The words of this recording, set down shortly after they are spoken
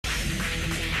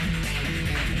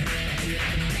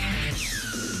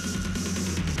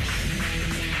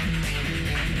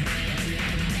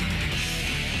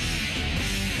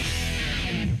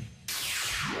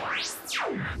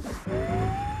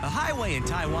in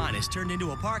Taiwan is turned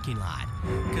into a parking lot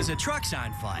because a truck's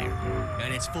on fire,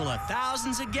 and it's full of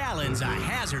thousands of gallons of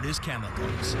hazardous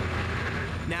chemicals.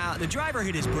 Now, the driver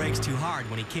hit his brakes too hard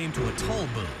when he came to a toll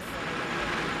booth.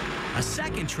 A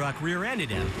second truck rear-ended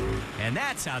him, and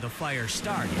that's how the fire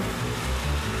started.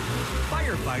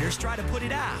 Firefighters try to put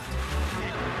it out,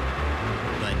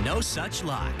 but no such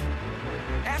luck.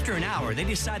 After an hour, they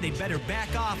decide they'd better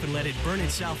back off and let it burn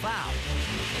itself out.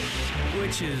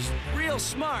 Which is real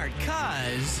smart,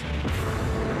 'cause...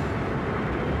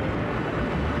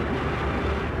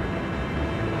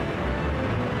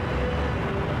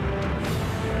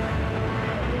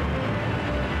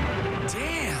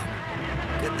 damn!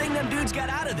 Good thing them dudes got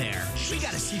out of there. We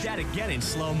gotta see that again in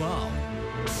slow-mo.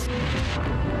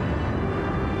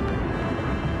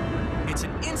 It's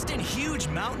an instant huge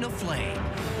mountain of flame.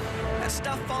 That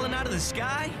stuff falling out of the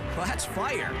sky? Well, that's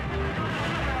fire.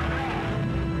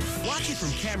 Watch it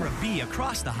from camera B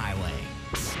across the highway.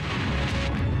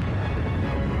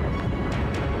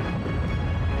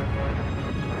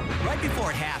 Right before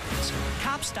it happens,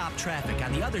 cops stop traffic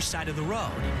on the other side of the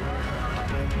road.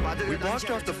 We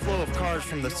blocked off the flow of cars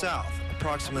from the south.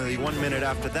 Approximately 1 minute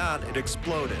after that, it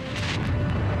exploded.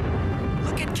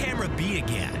 Look at camera B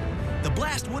again. The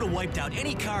blast would have wiped out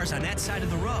any cars on that side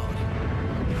of the road.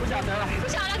 The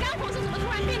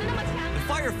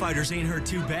firefighters ain't hurt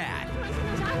too bad.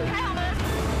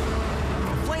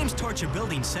 The flames torch a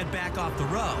building set back off the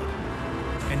road.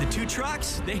 And the two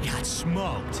trucks, they got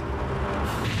smoked.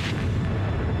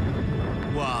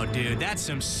 Whoa, dude, that's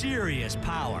some serious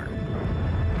power.